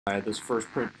this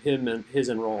his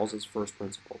and Rawls's first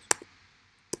principles.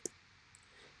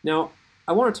 Now,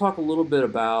 I want to talk a little bit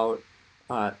about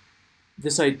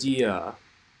this idea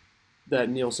that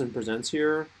Nielsen presents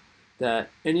here, that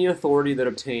any authority that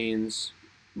obtains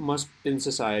in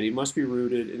society must be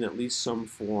rooted in at least some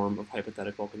form of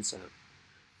hypothetical consent.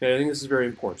 Okay, I think this is very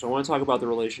important. So I want to talk about the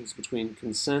relations between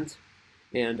consent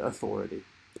and authority.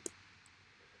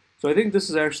 So I think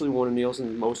this is actually one of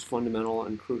Nielsen's most fundamental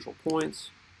and crucial points.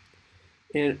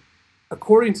 And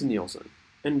according to Nielsen,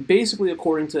 and basically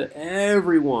according to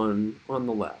everyone on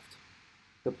the left,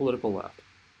 the political left,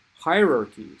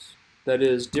 hierarchies, that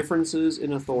is, differences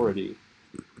in authority,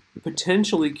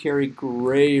 potentially carry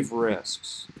grave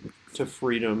risks to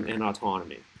freedom and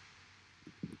autonomy.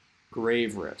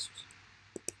 Grave risks.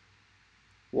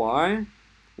 Why?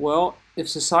 Well, if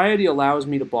society allows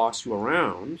me to boss you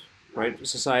around, right? If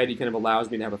society kind of allows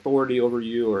me to have authority over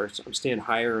you or stand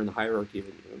higher in the hierarchy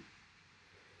than you.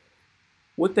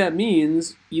 What that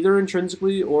means, either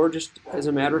intrinsically or just as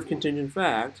a matter of contingent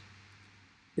fact,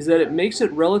 is that it makes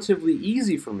it relatively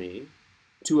easy for me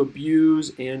to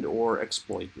abuse and or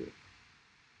exploit you.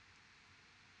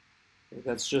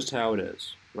 That's just how it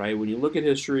is, right? When you look at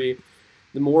history,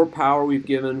 the more power we've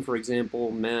given, for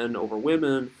example, men over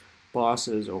women,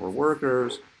 bosses over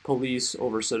workers, police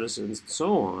over citizens, and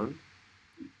so on,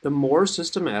 the more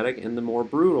systematic and the more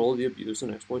brutal the abuse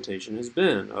and exploitation has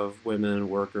been of women,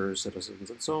 workers,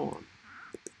 citizens, and so on.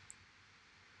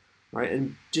 Right?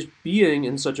 And just being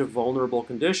in such a vulnerable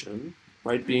condition,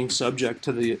 right, being subject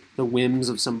to the whims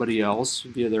of somebody else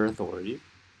via their authority,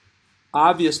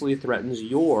 obviously threatens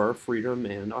your freedom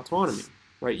and autonomy,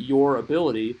 right? Your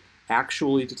ability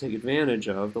actually to take advantage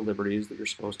of the liberties that you're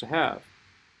supposed to have.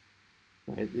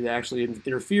 Right? It actually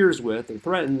interferes with and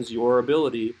threatens your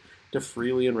ability to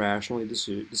freely and rationally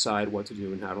decide what to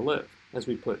do and how to live, as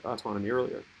we put autonomy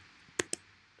earlier.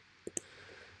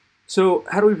 So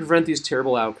how do we prevent these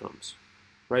terrible outcomes?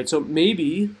 Right? So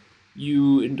maybe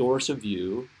you endorse a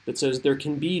view that says there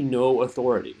can be no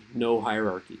authority, no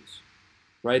hierarchies.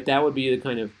 Right? That would be the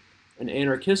kind of an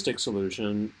anarchistic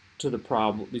solution to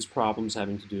these problems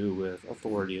having to do with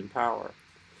authority and power.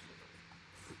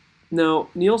 Now,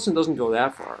 Nielsen doesn't go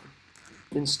that far.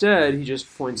 Instead, he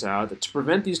just points out that to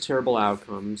prevent these terrible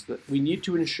outcomes, that we need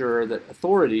to ensure that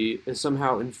authority is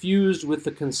somehow infused with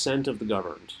the consent of the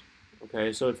governed.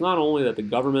 Okay, so it's not only that the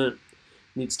government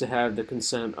needs to have the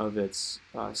consent of its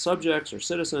subjects or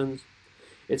citizens,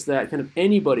 it's that kind of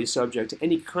anybody subject to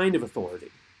any kind of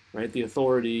authority, right? The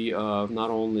authority of not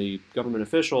only government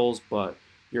officials, but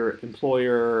your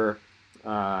employer,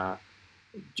 a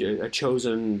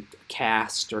chosen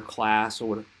caste or class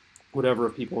or whatever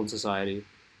of people in society.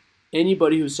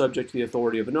 Anybody who's subject to the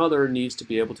authority of another needs to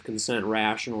be able to consent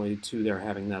rationally to their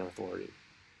having that authority.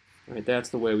 Right? That's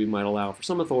the way we might allow for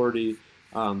some authority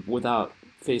without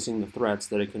facing the threats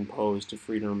that it can pose to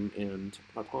freedom and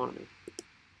autonomy.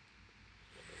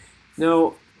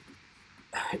 Now,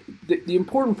 the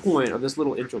important point of this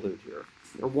little interlude here,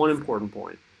 or one important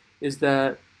point, is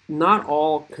that not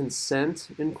all consent,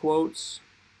 in quotes,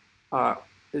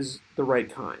 is the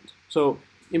right kind. So,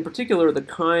 in particular, the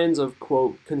kinds of,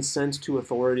 quote, consent to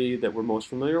authority that we're most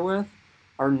familiar with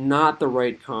are not the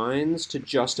right kinds to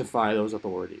justify those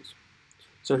authorities.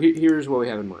 So here's what we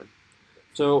have in mind.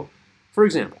 So, for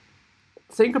example,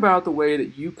 think about the way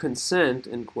that you consent,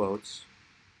 in quotes,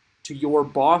 to your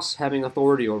boss having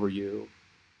authority over you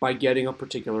by getting a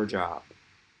particular job,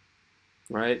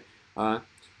 right?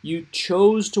 You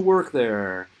chose to work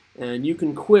there, and you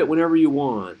can quit whenever you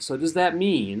want. So does that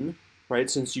mean, right,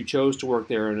 since you chose to work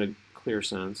there in a clear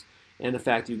sense, and the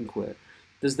fact you can quit,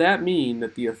 does that mean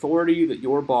that the authority that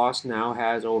your boss now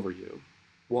has over you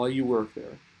while you work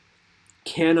there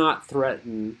cannot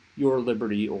threaten your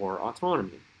liberty or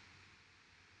autonomy?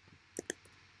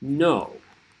 No,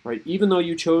 right? Even though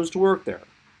you chose to work there,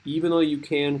 even though you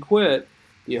can quit,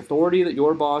 the authority that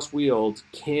your boss wields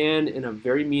can, in a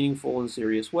very meaningful and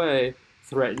serious way,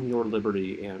 threaten your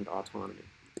liberty and autonomy.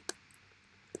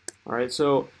 All right,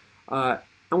 so I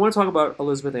want to talk about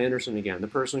Elizabeth Anderson again, the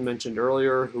person we mentioned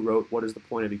earlier who wrote What is the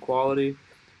Point of Equality?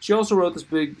 She also wrote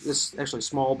this actually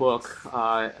small book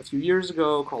a few years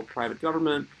ago called Private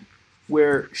Government,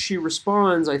 where she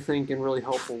responds, I think, in really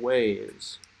helpful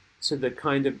ways to the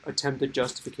kind of attempted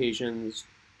justifications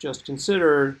just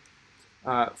considered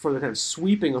for the kind of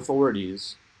sweeping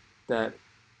authorities that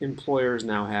employers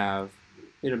now have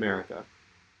in America,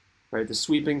 right? The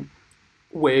sweeping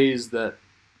ways that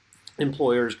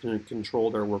employers can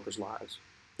control their workers' lives,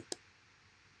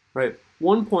 right?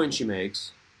 One point she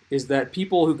makes is that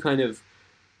people who kind of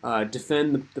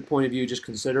defend the point of view just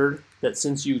considered, that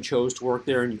since you chose to work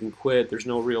there and you can quit, there's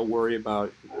no real worry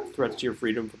about threats to your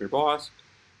freedom from your boss.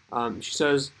 She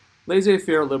says,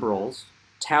 laissez-faire liberals,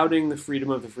 touting the freedom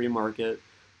of the free market,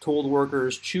 told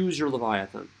workers, choose your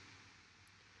Leviathan.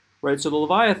 Right, so the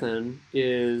Leviathan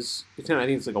is, I think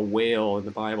it's like a whale in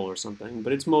the Bible or something,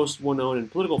 but it's most well known in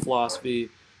political philosophy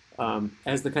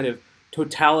as the kind of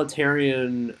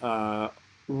totalitarian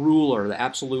ruler, the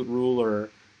absolute ruler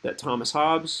that Thomas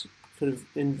Hobbes kind of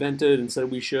invented and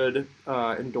said we should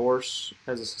endorse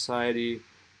as a society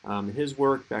in his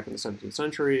work back in the 17th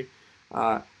century.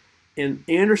 And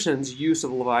Anderson's use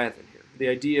of Leviathan here, the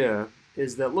idea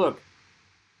is that, look,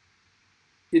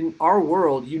 in our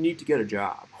world, you need to get a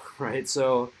job, right?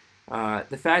 So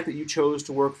the fact that you chose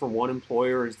to work for one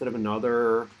employer instead of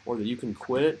another, or that you can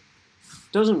quit,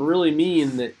 doesn't really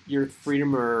mean that your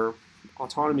freedom or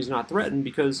autonomy is not threatened,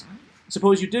 because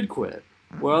suppose you did quit.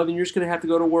 Well, then you're just going to have to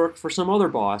go to work for some other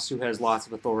boss who has lots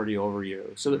of authority over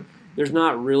you. So there's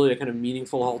not really a kind of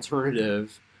meaningful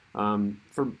alternative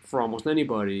for almost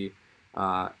anybody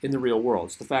in the real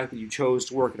world. So the fact that you chose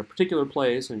to work at a particular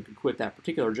place and could quit that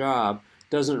particular job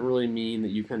doesn't really mean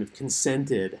that you kind of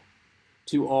consented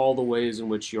to all the ways in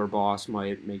which your boss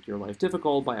might make your life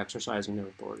difficult by exercising their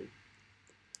authority.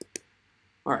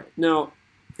 All right, now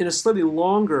in a slightly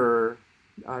longer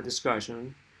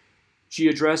discussion, she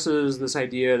addresses this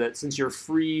idea that since you're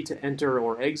free to enter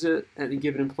or exit any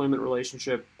given employment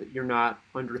relationship, that you're not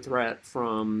under threat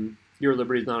from, your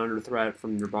liberty is not under threat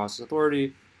from your boss's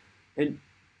authority. And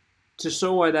to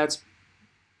show why that's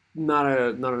not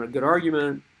a good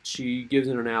argument, she gives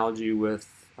an analogy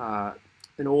with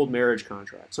an old marriage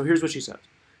contract. So here's what she says.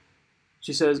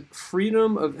 She says,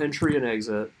 freedom of entry and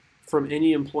exit from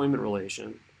any employment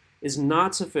relation is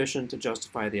not sufficient to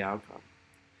justify the outcome.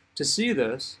 To see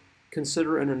this,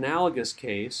 consider an analogous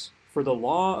case for the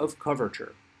law of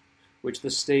coverture, which the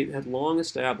state had long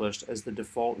established as the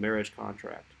default marriage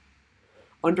contract.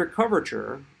 Under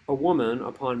coverture, a woman,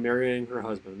 upon marrying her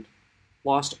husband,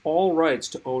 lost all rights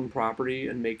to own property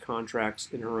and make contracts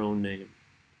in her own name.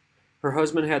 Her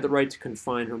husband had the right to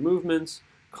confine her movements,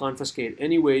 confiscate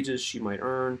any wages she might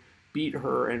earn, beat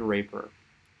her, and rape her.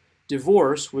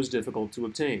 Divorce was difficult to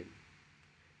obtain.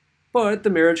 But the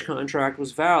marriage contract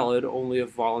was valid only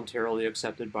if voluntarily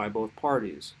accepted by both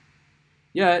parties.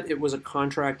 Yet it was a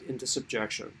contract into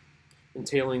subjection,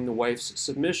 entailing the wife's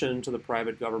submission to the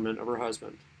private government of her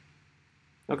husband.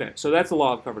 Okay, so that's the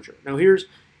law of coverture. Now here's,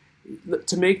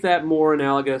 to make that more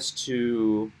analogous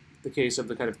to the case of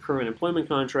the kind of current employment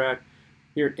contract,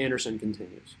 here Anderson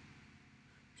continues.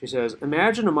 She says,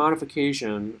 imagine a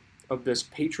modification of this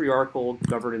patriarchal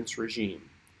governance regime,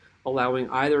 allowing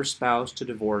either spouse to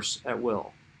divorce at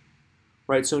will.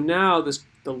 Right, so now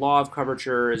the law of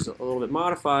coverture is a little bit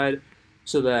modified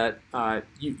so that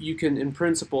you can, in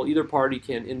principle, either party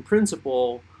can, in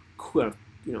principle, quit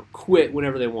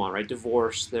whenever they want, right?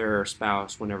 Divorce their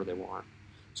spouse whenever they want.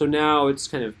 So now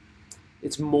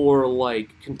it's more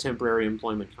like contemporary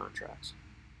employment contracts.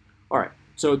 All right,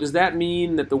 so does that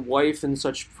mean that the wife in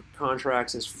such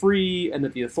contracts is free and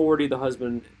that the authority the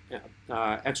husband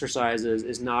exercises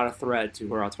is not a threat to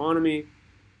her autonomy?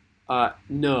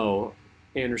 No,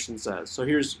 Anderson says. So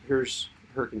here's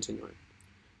her continuing.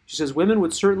 She says, women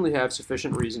would certainly have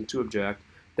sufficient reason to object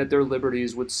that their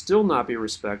liberties would still not be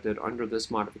respected under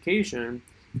this modification,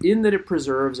 in that it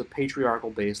preserves a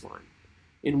patriarchal baseline,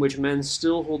 in which men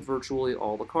still hold virtually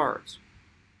all the cards.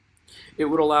 It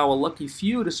would allow a lucky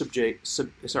few to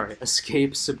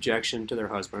escape subjection to their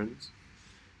husbands,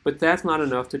 but that's not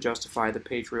enough to justify the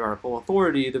patriarchal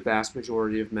authority the vast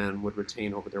majority of men would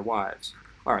retain over their wives.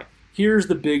 All right, here's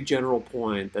the big general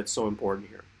point that's so important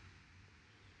here.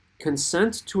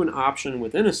 Consent to an option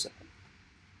within a set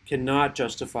cannot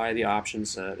justify the option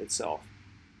set itself.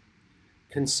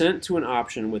 Consent to an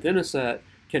option within a set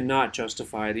cannot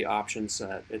justify the option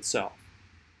set itself.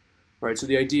 Right, so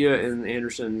the idea in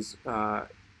Anderson's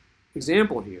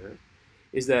example here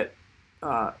is that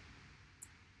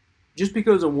just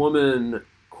because a woman,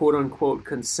 quote unquote,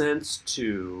 consents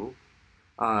to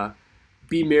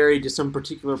be married to some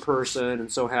particular person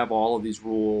and so have all of these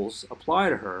rules apply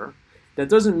to her, that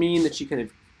doesn't mean that she kind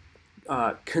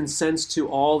of consents to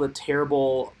all the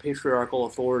terrible patriarchal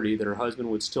authority that her husband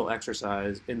would still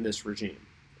exercise in this regime.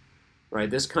 Right,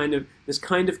 this kind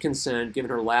of consent, given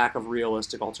her lack of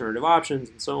realistic alternative options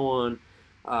and so on,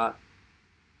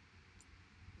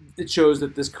 it shows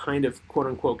that this kind of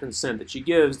quote-unquote consent that she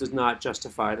gives does not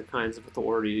justify the kinds of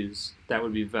authorities that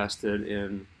would be vested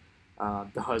in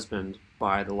the husband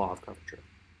by the law of coverture.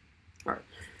 All right,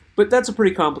 but that's a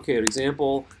pretty complicated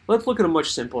example. Let's look at a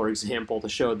much simpler example to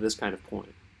show this kind of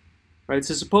point. right?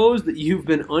 So suppose that you've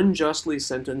been unjustly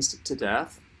sentenced to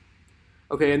death,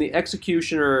 okay, and the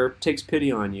executioner takes pity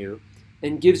on you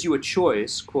and gives you a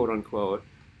choice, quote unquote,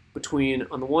 between,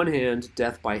 on the one hand,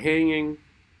 death by hanging,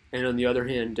 and on the other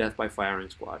hand, death by firing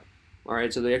squad. All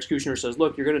right, so the executioner says,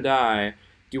 look, you're going to die.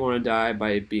 Do you want to die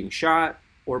by being shot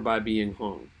or by being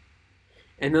hung?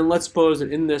 And then let's suppose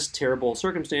that in this terrible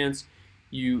circumstance,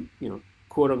 you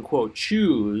quote unquote,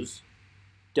 choose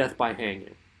death by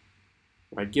hanging.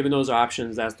 Right? Given those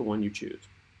options, that's the one you choose.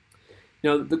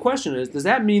 Now, the question is, does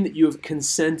that mean that you have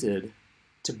consented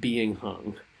to being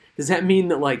hung? Does that mean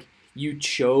that, like, you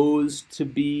chose to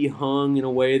be hung in a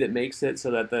way that makes it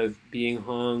so that the being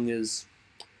hung is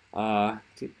not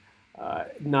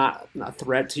a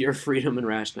threat to your freedom and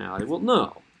rationality? Well,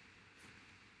 no.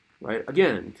 Right?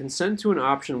 Again, consent to an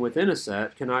option within a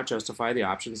set cannot justify the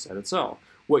option set itself.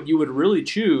 What you would really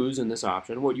choose in this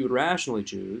option, what you would rationally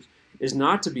choose, is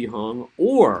not to be hung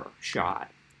or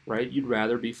shot. Right? You'd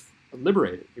rather be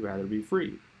liberated. You'd rather be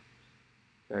free.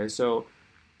 Okay, so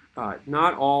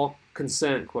not all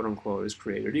consent, quote unquote, is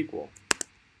created equal.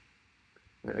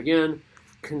 Right, again,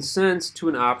 consent to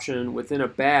an option within a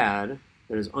bad,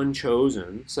 that is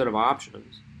unchosen, set of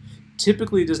options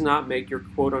typically does not make your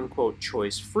quote unquote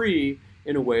choice free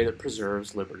in a way that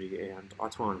preserves liberty and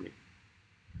autonomy.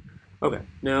 Okay,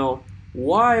 now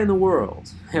why in the world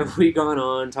have we gone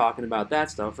on talking about that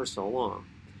stuff for so long?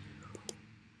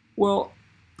 Well,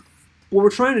 what we're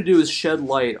trying to do is shed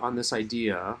light on this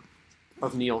idea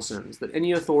of Nielsen's, that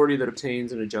any authority that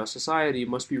obtains in a just society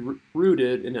must be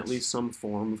rooted in at least some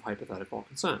form of hypothetical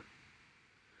consent.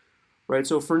 Right?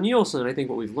 So for Nielsen, I think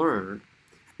what we've learned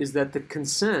is that the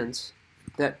consent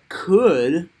that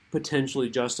could potentially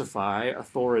justify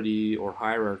authority or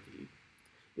hierarchy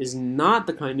is not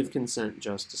the kind of consent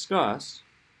just discussed,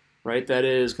 right? That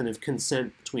is kind of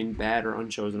consent between bad or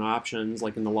unchosen options,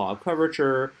 like in the law of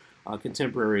coverture,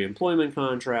 contemporary employment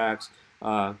contracts,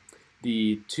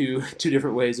 the two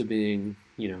different ways of being,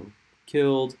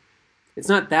 killed. It's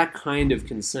not that kind of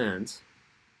consent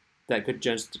that could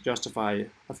just justify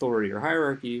authority or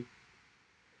hierarchy,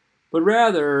 but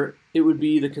rather it would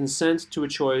be the consent to a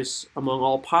choice among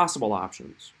all possible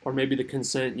options, or maybe the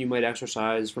consent you might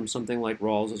exercise from something like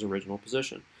Rawls's original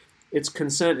position. It's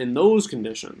consent in those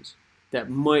conditions that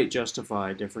might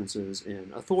justify differences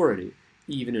in authority,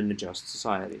 even in a just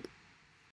society.